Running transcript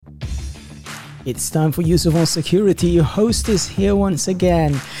It's time for Yusuf on Security. Your host is here once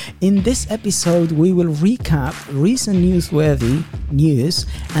again. In this episode, we will recap recent newsworthy news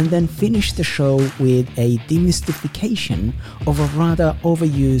and then finish the show with a demystification of a rather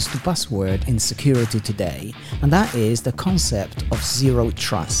overused buzzword in security today, and that is the concept of zero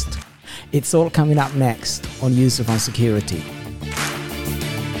trust. It's all coming up next on Yusuf on Security.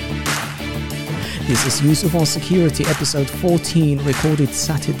 This is Yusuf on Security, episode 14, recorded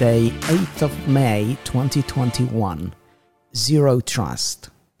Saturday, 8th of May, 2021. Zero Trust.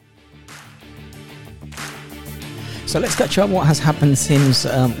 So let's catch up what has happened since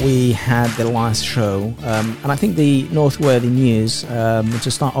we had the last show. And I think the noteworthy news,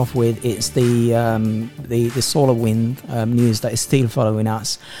 to start off with, is the SolarWinds news that is still following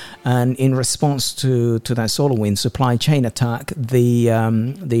us. And in response to that SolarWinds supply chain attack, the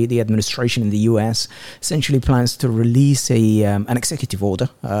administration in the US essentially plans to release an executive order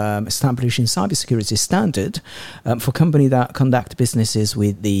establishing cybersecurity standard for companies that conduct businesses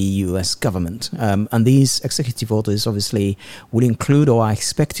with the US government. And these executive orders obviously will include, or are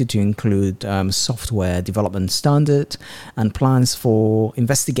expected to include, software development standard and plans for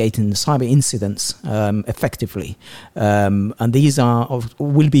investigating cyber incidents effectively. And these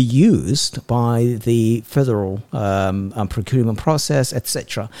will be used by the federal procurement process,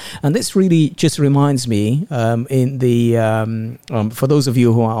 etc. And this really just reminds me, in the for those of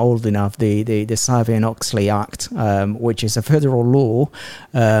you who are old enough, the Sarbanes-Oxley Act, which is a federal law,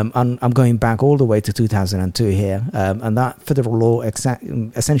 and I'm going back all the way to 2002 here, and that federal law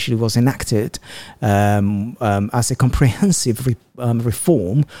essentially was enacted as a comprehensive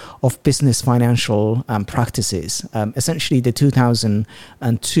reform of business financial practices. Essentially, the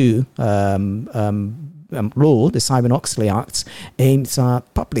 2002 law, the Sarbanes-Oxley Act, aims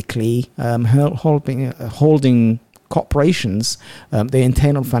at publicly holding corporations, their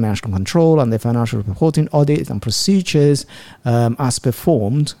internal financial control and their financial reporting, audit and procedures as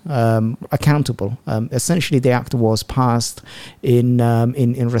performed accountable. Essentially, the act was passed in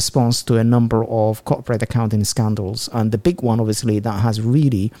response to a number of corporate accounting scandals, and the big one, obviously, that has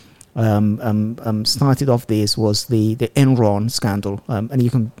really started off this was the Enron scandal, and you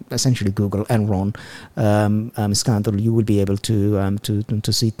can essentially Google Enron scandal. You will be able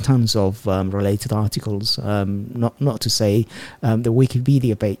to see tons of related articles, not to say the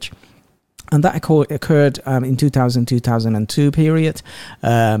Wikipedia page. And that occurred in 2000-2002 period.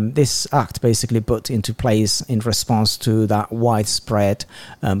 This act basically put into place in response to that widespread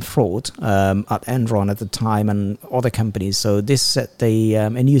fraud at Enron at the time and other companies. So this set a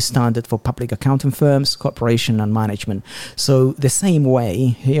new standard for public accounting firms, corporation and management. So the same way,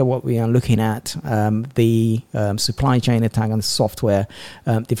 here what we are looking at, the supply chain attack and software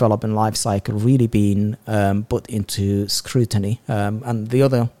development lifecycle really being put into scrutiny. And the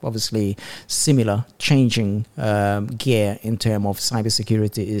other, obviously, similar changing gear in terms of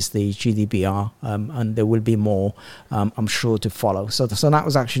cybersecurity is the GDPR, and there will be more, I'm sure, to follow. So that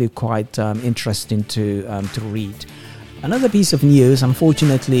was actually quite interesting to read. Another piece of news,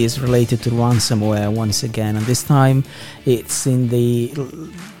 unfortunately, is related to ransomware once again, and this time it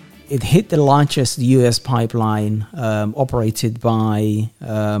hit the largest US pipeline operated by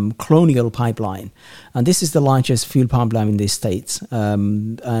Colonial Pipeline. And this is the largest fuel pipeline in the States.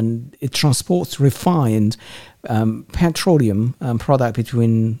 And it transports refined petroleum product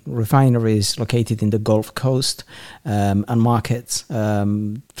between refineries located in the Gulf Coast and markets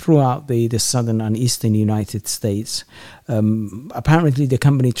throughout the southern and eastern United States. Apparently, the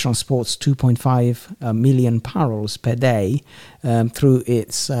company transports 2.5 million barrels per day through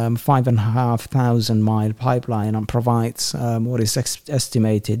its 5,500 mile pipeline and provides what is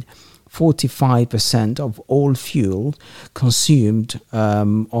estimated 45% of all fuel consumed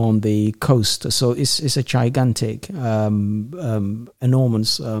on the coast. So it's a gigantic,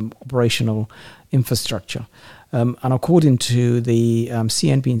 enormous operational infrastructure. And according to the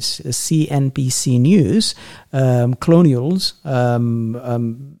CNBC News, Colonials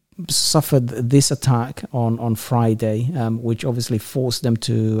suffered this attack on Friday, which obviously forced them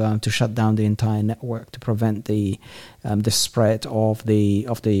to shut down the entire network to prevent the spread of the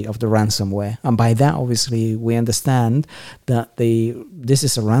ransomware. And by that, obviously, we understand that this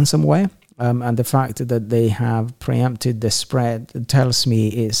is a ransomware. And the fact that they have preempted the spread tells me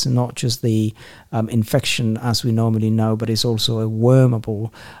it's not just the infection as we normally know, but it's also a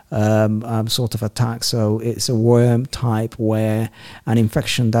wormable sort of attack. So it's a worm type where an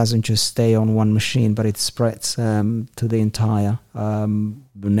infection doesn't just stay on one machine, but it spreads to the entire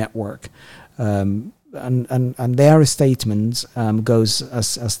network. and their statement goes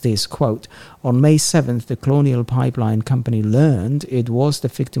as this, quote, on May 7th, the Colonial Pipeline Company learned it was the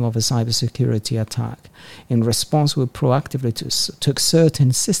victim of a cybersecurity attack. In response, we proactively took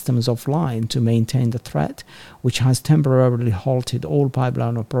certain systems offline to maintain the threat, which has temporarily halted all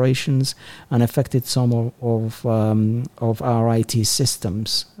pipeline operations and affected some of our IT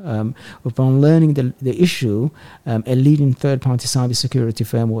systems. Upon learning the issue, a leading third-party cybersecurity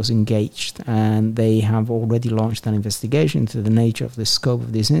firm was engaged, and they have already launched an investigation into the nature of the scope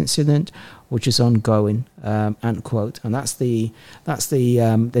of this incident, which is ongoing, end quote. And that's the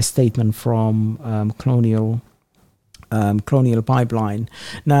statement from Colonial Pipeline.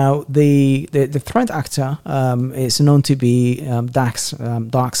 Now, the threat actor is known to be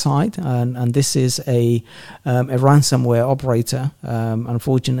DarkSide, and this is a ransomware operator,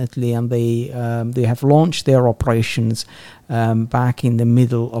 unfortunately, and they have launched their operations back in the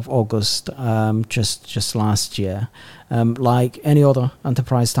middle of August, just last year. Like any other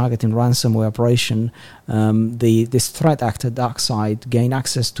enterprise targeting ransomware operation, this threat actor, DarkSide, gain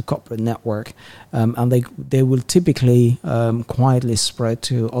access to corporate network, and they will typically quietly spread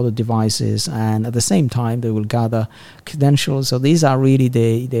to other devices, and at the same time they will gather credentials. So these are really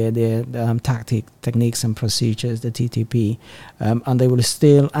the techniques and procedures, the TTP, and they will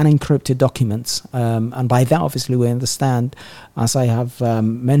steal unencrypted documents, and by that obviously we understand, as I have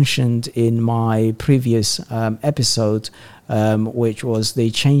mentioned in my previous episode, which was the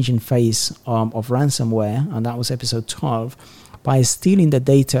changing face of ransomware, and that was episode 12. By stealing the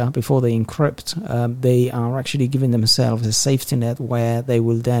data before they encrypt, they are actually giving themselves a safety net where they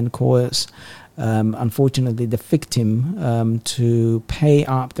will then coerce, unfortunately, the victim to pay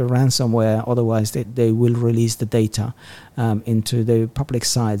up the ransomware. Otherwise, they will release the data into the public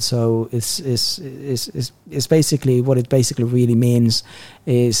side. So it's basically what it basically really means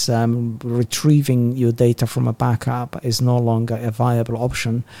is retrieving your data from a backup is no longer a viable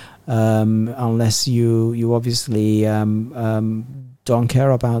option unless you obviously don't care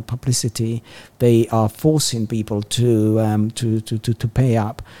about publicity. They are forcing people to pay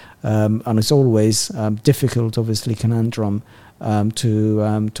up, and it's always difficult, obviously, conundrum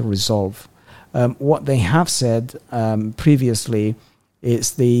to resolve. What they have said previously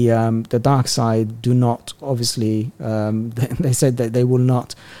is the DarkSide do not, obviously, they said that they will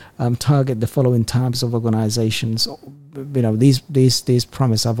not target the following types of organizations. You know, these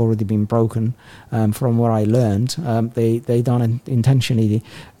promises have already been broken from what I learned. They don't intentionally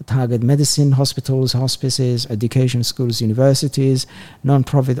target medicine, hospitals, hospices, education, schools, universities,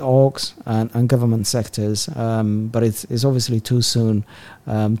 non-profit orgs, and government sectors. But it's obviously too soon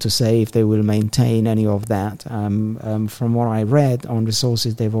to say if they will maintain any of that. From what I read on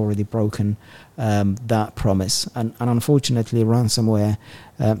resources, they've already broken that promise. And unfortunately, ransomware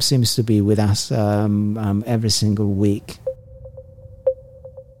seems to be with us every single week.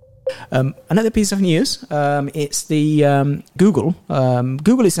 Another piece of news, it's the Google.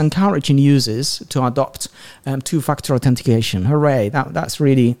 Google is encouraging users to adopt two-factor authentication. Hooray! That's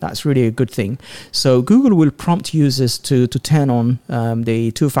really a good thing. So Google will prompt users to turn on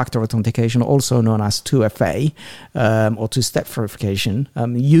the two-factor authentication, also known as 2FA or two-step verification.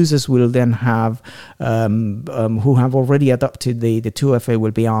 Users will then have who have already adopted the 2FA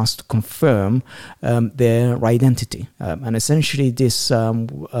will be asked to confirm their identity, and essentially this.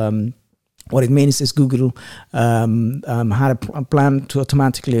 What it means is Google had a plan to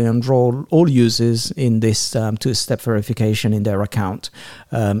automatically enroll all users in this two-step verification in their account,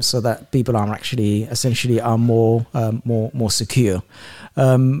 so that people are actually essentially are more secure.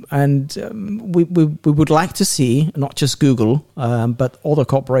 We would like to see not just Google, but other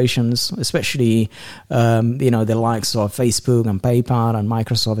corporations, especially the likes of Facebook and PayPal and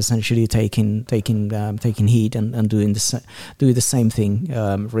Microsoft, essentially taking heed and doing the same thing,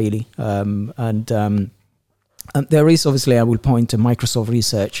 really. And there is obviously, I will point to Microsoft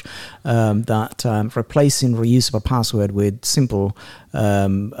research that replacing reusable password with simple,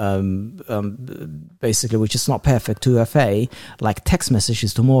 basically, which is not perfect, 2FA, like text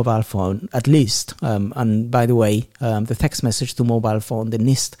messages to mobile phone, at least. And by the way, the text message to mobile phone, the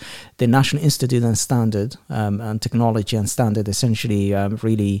NIST, the National Institute and Standard and Technology and Standard, essentially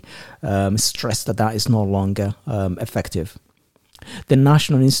really stressed that is no longer effective. The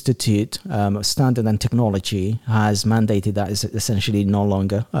National Institute of Standard and Technology has mandated that is essentially no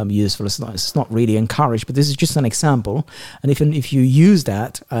longer useful. It's not really encouraged, but this is just an example. And if you use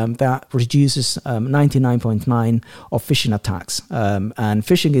that, that reduces 99.9% of phishing attacks. And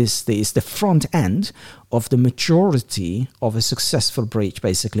phishing is the front end of the majority of a successful breach,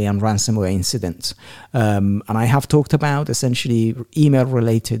 basically, and ransomware incidents. And I have talked about essentially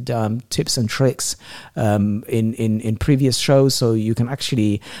email-related tips and tricks in previous shows, so you can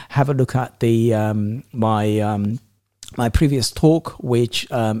actually have a look at the my previous talk, which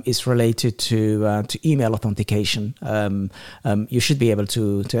is related to email authentication. You should be able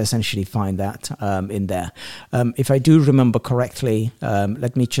to essentially find that in there. If I do remember correctly,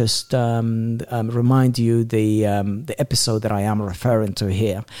 let me just remind you the episode that I am referring to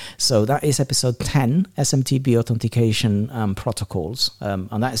here. So that is episode 10, SMTP authentication protocols,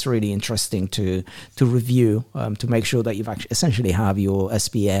 and that is really interesting to review to make sure that you've actually essentially have your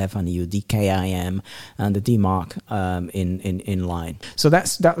SPF and your DKIM and the DMARC in line. So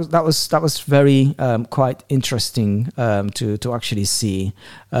that was very quite interesting to actually see.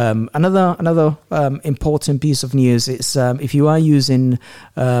 Another important piece of news is if you are using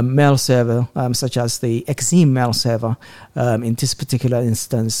mail server such as the Exim mail server, in this particular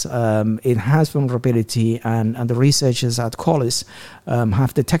instance, it has vulnerability, and the researchers at Qualys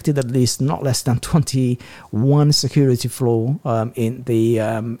have detected at least not less than 21 security flaw in the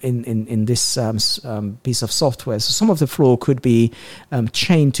in this piece of software. So some of the flaw could be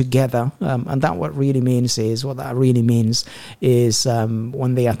chained together, and that what that really means is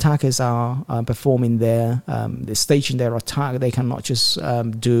when the attackers are performing they're staging their attack, they cannot just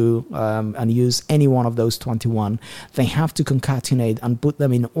do and use any one of those 21. They have to concatenate and put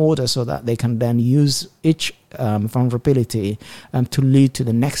them in order so that they can then use each vulnerability to lead to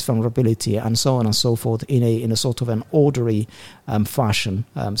the next vulnerability, and so on and so forth in a sort of an orderly fashion.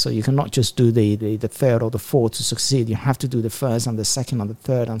 So you cannot just do the third or the fourth to succeed. You have to do the first and the second and the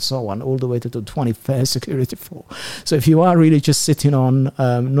third and so on, all the way to the 21st security flaw. So if you are really just sitting on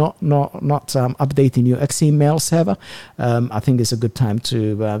not updating your Exim mail server, I think it's a good time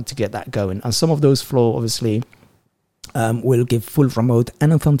to get that going. And some of those flaws obviously will give full remote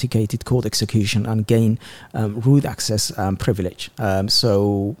and authenticated code execution and gain root access privilege.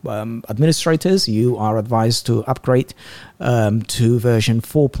 So administrators, you are advised to upgrade to version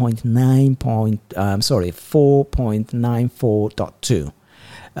 4.94.2.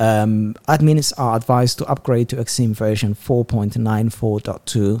 Admins are advised to upgrade to Exim version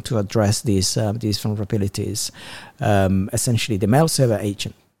 4.94.2 to address these vulnerabilities. Essentially, the mail server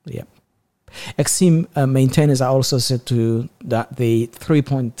agent. Yeah. Exim maintainers are also said to that the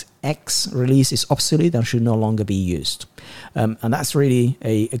 3.x release is obsolete and should no longer be used, and that's really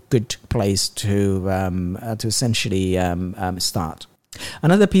a good place to essentially start.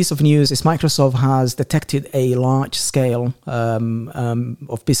 Another piece of news is Microsoft has detected a large scale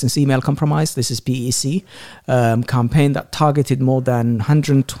of business email compromise. This is BEC campaign that targeted more than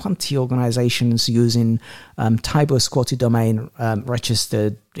 120 organizations using Typo squatty domain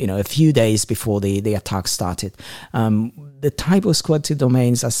registered a few days before the attack started. The Typo squatty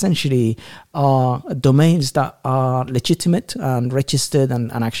domains essentially are domains that are legitimate and registered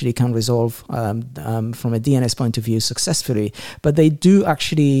and actually can resolve from a DNS point of view successfully, but they do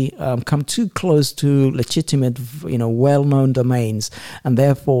actually come too close to legitimate, well-known domains, and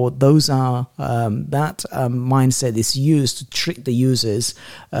therefore those are that mindset is used to trick the users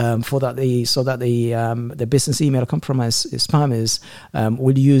so that the business email compromise spammers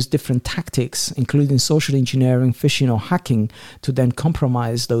will use different tactics, including social engineering, phishing, or hacking, to then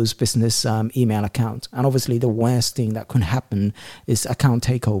compromise those business email accounts. And obviously the worst thing that can happen is account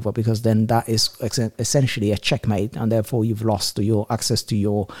takeover, because then that is essentially a checkmate, and therefore you've lost your access to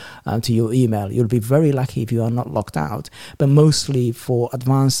your email. You'll be very lucky if you are not locked out, but mostly for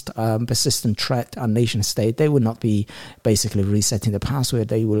advanced persistent threat and nation state, they will not be basically resetting the password.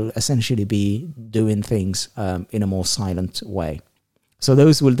 They will essentially be doing things in a more silent way. So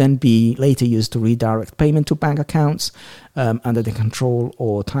those will then be later used to redirect payment to bank accounts under the control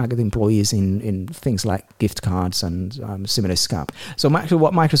or target employees in things like gift cards and similar scam. So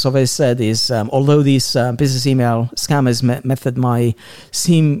what Microsoft has said is, although these business email scammers method might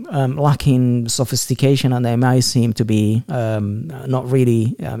seem lacking sophistication, and they might seem to be not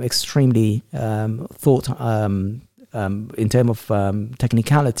really extremely thought in terms of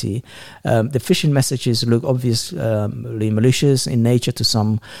technicality, the phishing messages look obviously malicious in nature to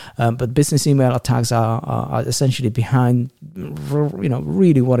some, but business email attacks are essentially behind,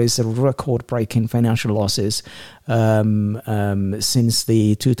 really what is a record-breaking financial losses since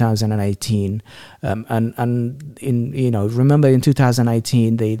the 2018, and remember in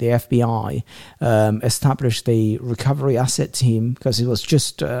 2018 the FBI established the recovery asset team because it was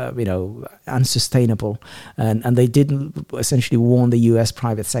just unsustainable, and they did didn't essentially warn the US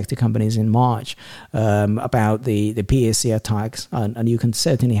private sector companies in March about the PSC attacks, and you can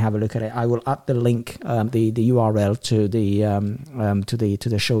certainly have a look at it. I will add the link, the URL to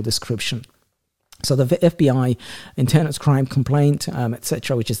the show description. So the FBI Internet Crime Complaint,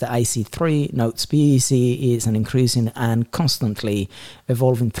 etc., which is the IC3, notes PSC is an increasing and constantly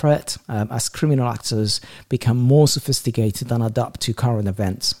evolving threat as criminal actors become more sophisticated and adapt to current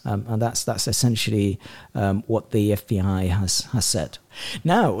events. And that's essentially what the FBI has said.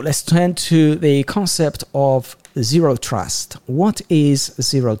 Now, let's turn to the concept of zero trust. What is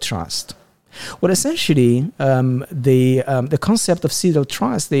zero trust? Well, essentially, the concept of zero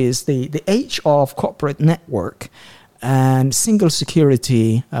trust is the age of corporate network and single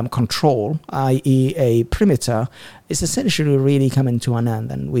security control, i.e. a perimeter, is essentially really coming to an end.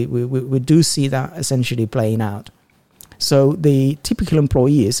 And we do see that essentially playing out. So the typical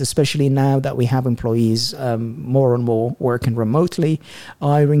employees, especially now that we have employees more and more working remotely,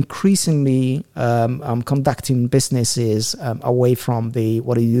 are increasingly conducting businesses away from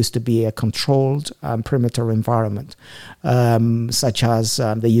what it used to be a controlled perimeter environment, such as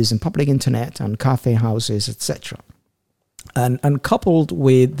they use in public internet and cafe houses, etc. And coupled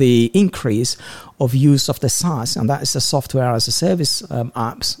with the increase of use of the SaaS, and that is the software as a service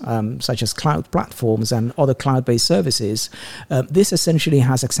apps, such as cloud platforms and other cloud-based services, this essentially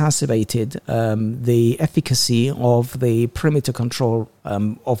has exacerbated the efficacy of the perimeter control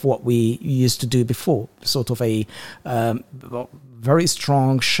of what we used to do before, sort of a very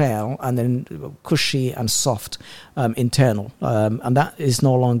strong shell and then cushy and soft internal. And that is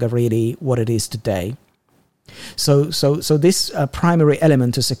no longer really what it is today. So this primary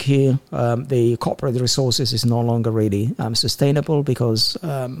element to secure the corporate resources is no longer really sustainable, because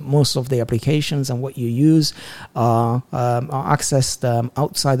most of the applications and what you use are accessed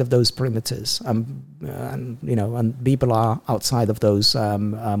outside of those perimeters, and people are outside of those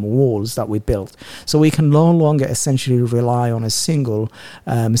walls that we built. So we can no longer essentially rely on a single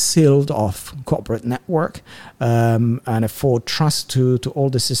sealed off corporate network and afford trust to all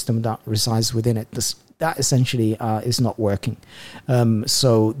the system that resides within it. That essentially is not working.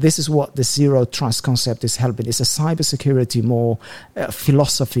 So this is what the zero trust concept is helping. It's a cybersecurity more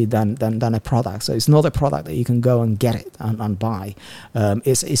philosophy than a product. So it's not a product that you can go and get it and buy.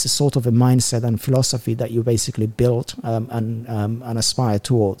 It's a sort of a mindset and philosophy that you basically build and aspire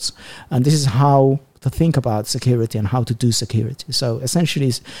towards. And this is how to think about security and how to do security. So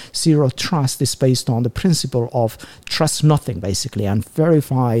essentially, zero trust is based on the principle of trust nothing, basically, and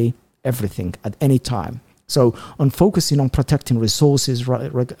verify everything at any time. So on focusing on protecting resources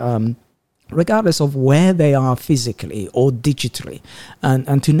regardless of where they are physically or digitally,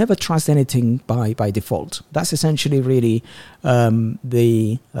 and to never trust anything by default. That's essentially really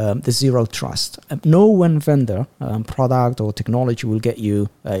the zero trust. No one vendor, product or technology will get you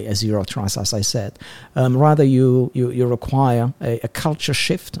a zero trust, as I said. Rather, you require a culture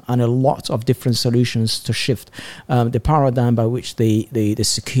shift and a lot of different solutions to shift the paradigm by which they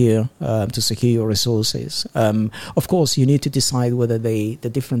secure to secure your resources. Of course, you need to decide whether the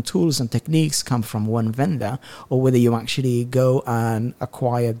different tools and techniques come from one vendor, or whether you actually go and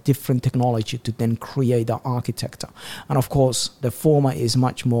acquire different technology to then create that architecture. And of course, the former is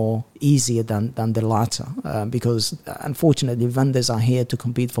much more easier than the latter, because unfortunately vendors are here to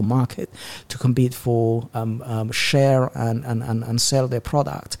compete for market, to compete for share and sell their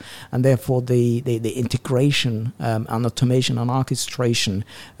product, and therefore the integration and automation and orchestration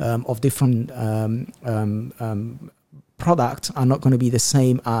of different products are not going to be the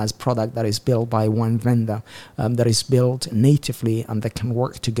same as product that is built by one vendor, that is built natively and that can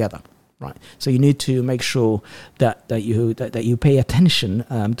work together. Right, so you need to make sure that you pay attention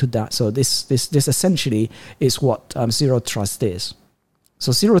to that. So this essentially is what zero trust is.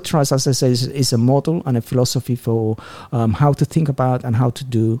 So zero trust, as I say, is a model and a philosophy for how to think about and how to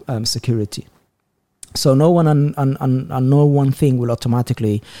do security. So no one and no one thing will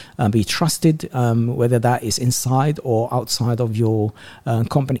automatically be trusted, whether that is inside or outside of your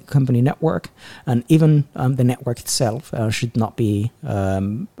company network, and even the network itself should not be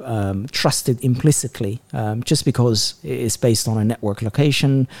trusted implicitly just because it is based on a network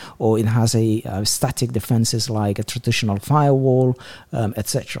location, or it has a static defenses like a traditional firewall,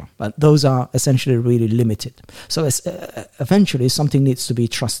 etc. But those are essentially really limited. So eventually something needs to be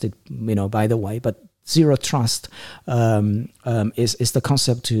trusted, by the way, but Zero trust is the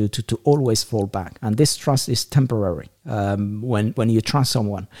concept to always fall back, and this trust is temporary. When you trust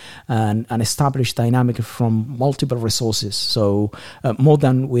someone and establish dynamic from multiple resources, so more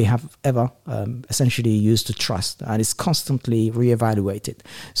than we have ever essentially used to trust, and it's constantly reevaluated.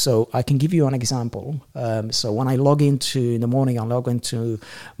 So I can give you an example. So when I log in the morning, I log into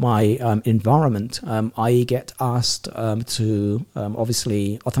my environment. I get asked to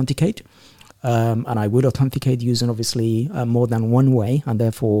obviously authenticate. And I would authenticate using obviously more than one way, and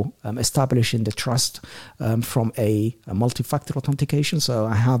therefore establishing the trust from a multi-factor authentication. So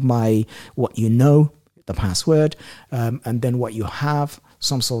I have the password, and then what you have,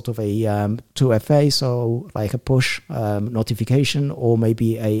 some sort of a 2FA, so like a push notification, or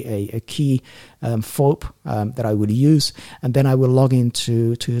maybe a key fob that I will use, and then I will log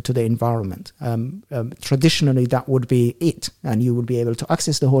into the environment. Traditionally, that would be it, and you would be able to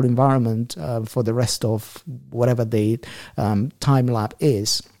access the whole environment for the rest of whatever the time lapse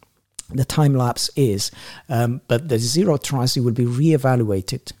is. But the zero trust, it will be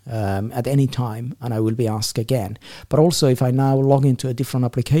reevaluated at any time, and I will be asked again. But also, if I now log into a different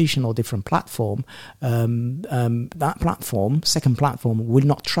application or different platform, that second platform, will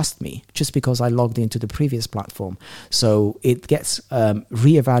not trust me just because I logged into the previous platform. So it gets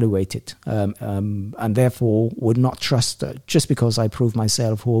reevaluated, and therefore would not trust just because I prove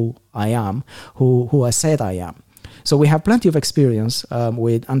myself who I am, who I said I am. So we have plenty of experience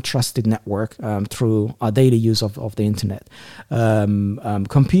with untrusted network through our daily use of the internet.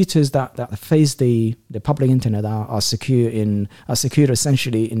 Computers that face the public internet are secure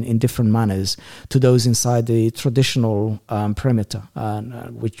essentially in different manners to those inside the traditional perimeter,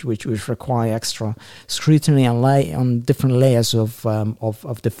 which require extra scrutiny and on different layers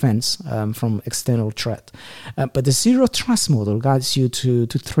of defense from external threat. But the zero trust model guides you to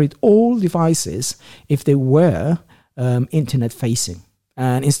treat all devices if they were internet facing.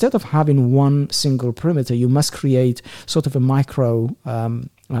 And instead of having one single perimeter, you must create sort of a micro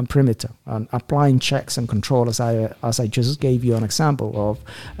perimeter, and applying checks and controls, as I just gave you an example of,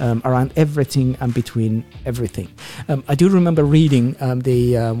 around everything and between everything. I do remember reading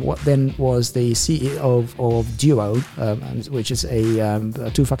what then was the CEO of Duo, which is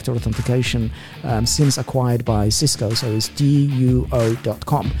a two-factor authentication since acquired by Cisco, so it's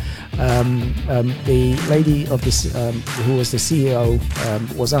duo.com. The lady of this, who was the CEO,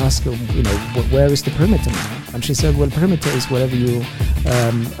 was asked, where is the perimeter now? And she said, well, perimeter is wherever you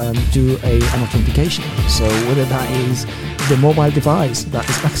do an authentication. So whether that is the mobile device that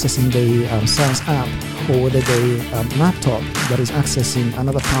is accessing the SaaS app, or whether the laptop that is accessing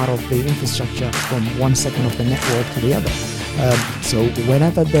another part of the infrastructure from one segment of the network to the other. So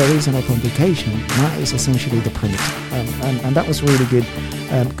whenever there is an authentication, that is essentially the perimeter, and that was really good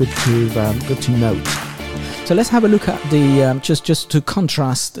to note. So let's have a look at the just to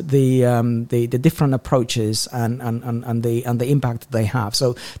contrast the different approaches and the impact they have.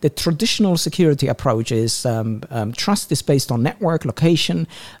 So the traditional security approach is trust is based on network location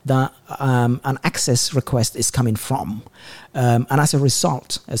that an access request is coming from, and as a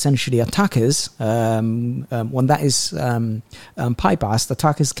result, essentially attackers, when that is bypassed,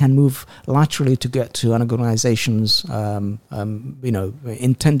 attackers can move laterally to get to an organization's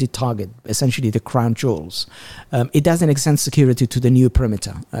intended target, essentially the crown jewels. It doesn't extend security to the new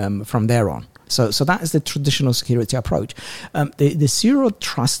perimeter from there on. So that is the traditional security approach. The zero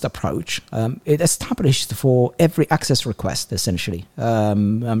trust approach, it established for every access request, essentially,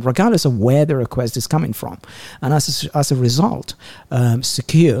 regardless of where the request is coming from. And as a result,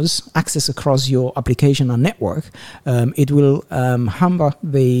 secures access across your application and network. It will hamper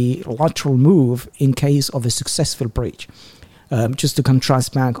the lateral move in case of a successful breach, just to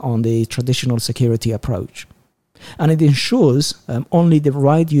contrast back on the traditional security approach. And it ensures only the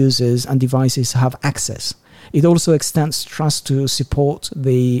right users and devices have access. It also extends trust to support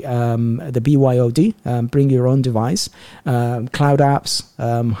the BYOD, bring your own device, cloud apps,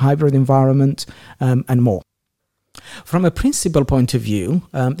 hybrid environment, and more. From a principle point of view,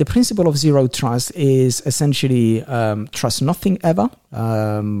 the principle of zero trust is essentially trust nothing ever.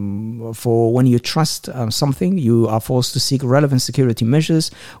 For when you trust something, you are forced to seek relevant security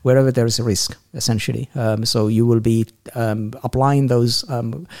measures wherever there is a risk, essentially. So you will be applying those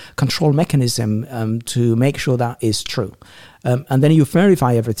control mechanism to make sure that is true. And then you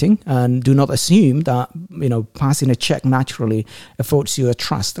verify everything and do not assume that, passing a check naturally affords you a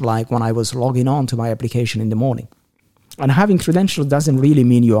trust, like when I was logging on to my application in the morning. And having credentials doesn't really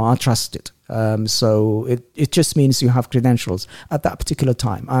mean you are trusted. So it just means you have credentials at that particular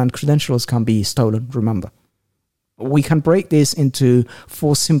time. And credentials can be stolen, remember. We can break this into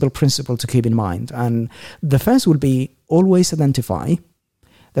 4 simple principles to keep in mind. And the first would be always identify.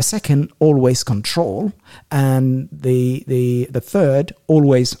 The second, always control. And the third,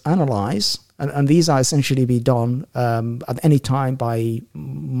 always analyze. And these are essentially be done at any time by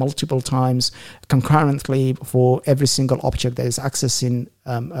multiple times concurrently for every single object that is accessing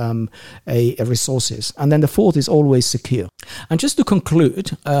a resources. And then the fourth is always secure. And just to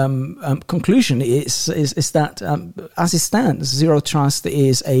conclude, conclusion is that as it stands, Zero Trust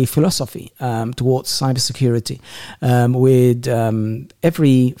is a philosophy towards cybersecurity, with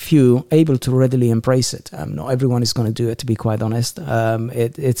every few able to readily embrace it. Not everyone is going to do it, to be quite honest.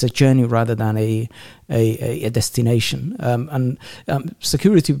 It's a journey rather than a destination. And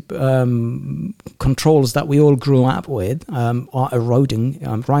security controls that we all grew up with are eroding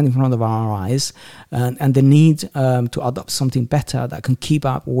right in front of our eyes, and the need to adopt something better that can keep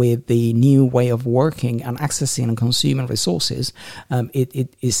up with the new way of working and accessing and consuming resources,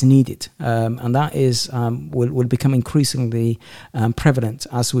 it is needed, and that is will become increasingly prevalent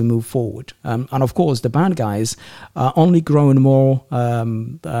as we move forward. And of course, the bad guys are only growing more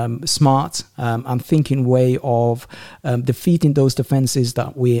smart and thinking way of defeating those defenses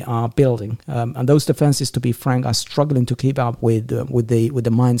that we are building, and those defenses, to be frank, are struggling to keep up with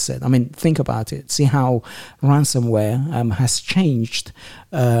the mindset. I mean, think about it. See how ransomware has changed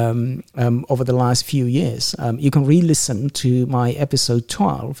over the last few years. You can re-listen to my episode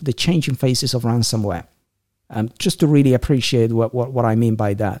 12, The Changing Faces of Ransomware, just to really appreciate what I mean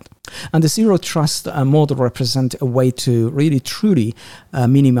by that. And the Zero Trust model represents a way to really truly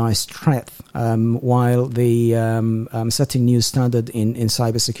minimize threat, while the setting new standard in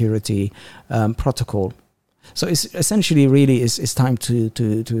cybersecurity protocol. So it's essentially really it's time to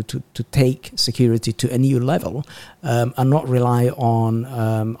take security to a new level, and not rely on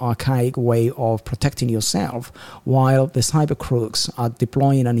archaic way of protecting yourself, while the cyber crooks are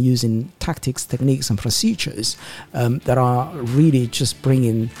deploying and using tactics, techniques, and procedures that are really just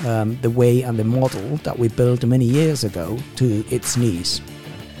bringing the way and the model that we built many years ago to its knees.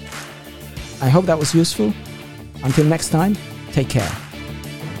 I hope that was useful. Until next time, take care.